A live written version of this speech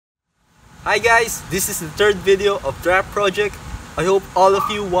Hi guys, this is the third video of Draft Project. I hope all of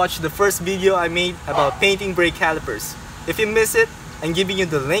you watched the first video I made about painting brake calipers. If you missed it, I'm giving you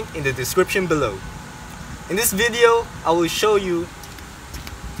the link in the description below. In this video, I will show you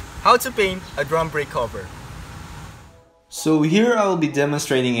how to paint a drum brake cover. So here I will be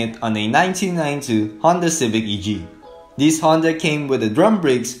demonstrating it on a 1992 Honda Civic EG. This Honda came with the drum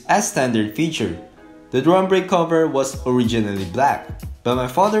brakes as standard feature. The drum brake cover was originally black, but my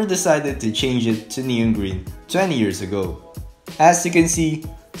father decided to change it to neon green 20 years ago. As you can see,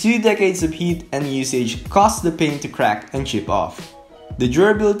 2 decades of heat and usage caused the paint to crack and chip off. The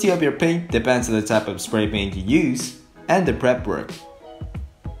durability of your paint depends on the type of spray paint you use and the prep work.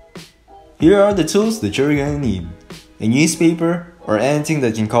 Here are the tools that you're gonna need: a newspaper or anything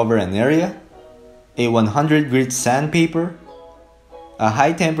that can cover an area, a 100 grit sandpaper, a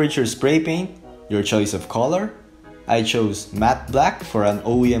high temperature spray paint, your choice of color. I chose matte black for an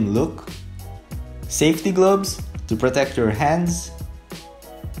OEM look, safety gloves to protect your hands,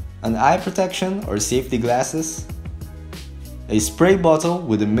 an eye protection or safety glasses, a spray bottle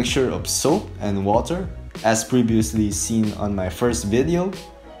with a mixture of soap and water as previously seen on my first video.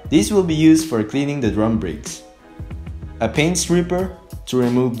 This will be used for cleaning the drum brakes, a paint stripper to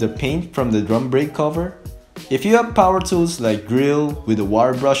remove the paint from the drum brake cover. If you have power tools like drill with a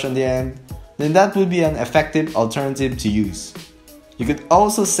wire brush on the end, then that would be an effective alternative to use. You could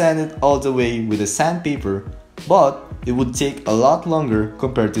also sand it all the way with a sandpaper, but it would take a lot longer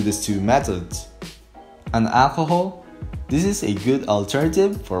compared to these two methods. An alcohol, this is a good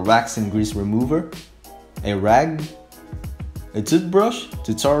alternative for wax and grease remover, a rag, a toothbrush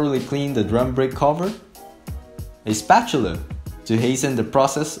to thoroughly clean the drum brake cover, a spatula to hasten the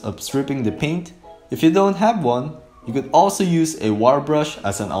process of stripping the paint. If you don't have one, you could also use a wire brush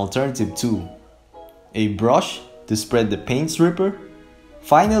as an alternative tool, a brush to spread the paint stripper,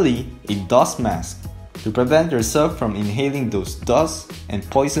 finally a dust mask to prevent yourself from inhaling those dust and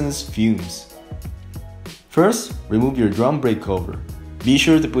poisonous fumes. First, remove your drum brake cover. Be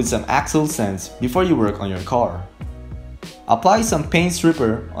sure to put some axle sands before you work on your car. Apply some paint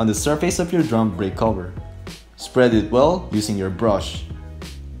stripper on the surface of your drum brake cover. Spread it well using your brush.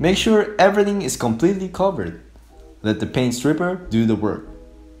 Make sure everything is completely covered. Let the paint stripper do the work.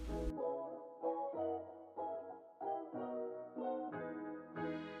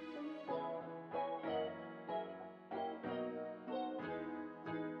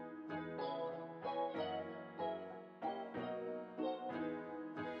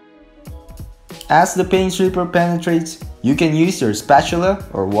 As the paint stripper penetrates, you can use your spatula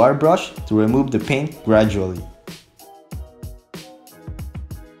or wire brush to remove the paint gradually.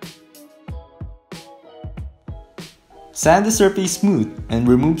 Sand the surface smooth and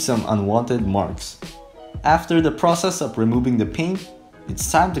remove some unwanted marks. After the process of removing the paint,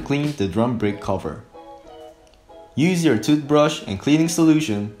 it's time to clean the drum brake cover. Use your toothbrush and cleaning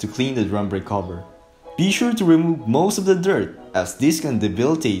solution to clean the drum brake cover. Be sure to remove most of the dirt, as this can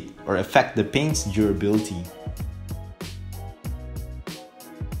debilitate or affect the paint's durability.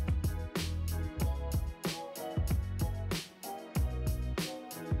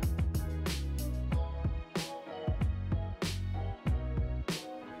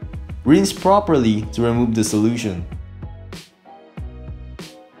 Rinse properly to remove the solution.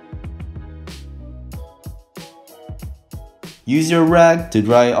 Use your rag to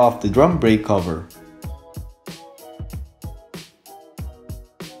dry off the drum brake cover.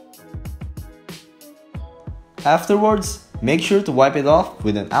 Afterwards, make sure to wipe it off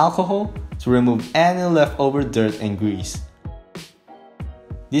with an alcohol to remove any leftover dirt and grease.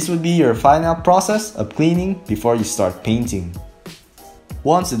 This would be your final process of cleaning before you start painting.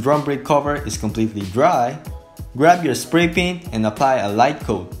 Once the drum brake cover is completely dry, grab your spray paint and apply a light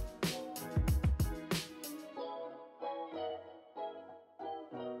coat.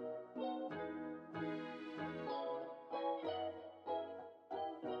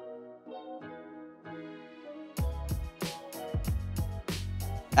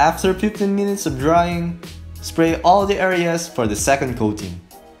 After 15 minutes of drying, spray all the areas for the second coating.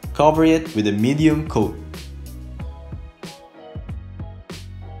 Cover it with a medium coat.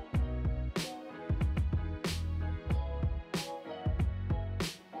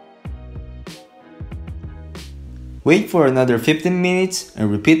 Wait for another 15 minutes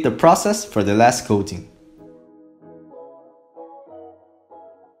and repeat the process for the last coating.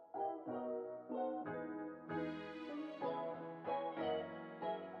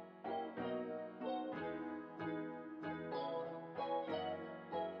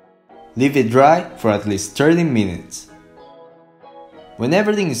 Leave it dry for at least 30 minutes. When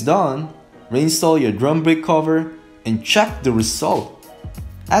everything is done, reinstall your drum brake cover and check the result.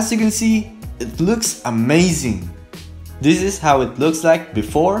 As you can see, it looks amazing. This is how it looks like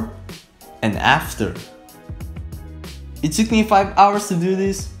before and after. It took me 5 hours to do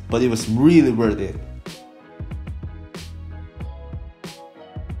this, but it was really worth it.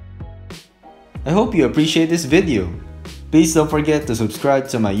 I hope you appreciate this video. Please don't forget to subscribe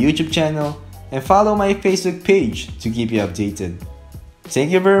to my YouTube channel and follow my Facebook page to keep you updated.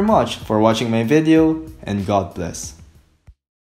 Thank you very much for watching my video, and God bless.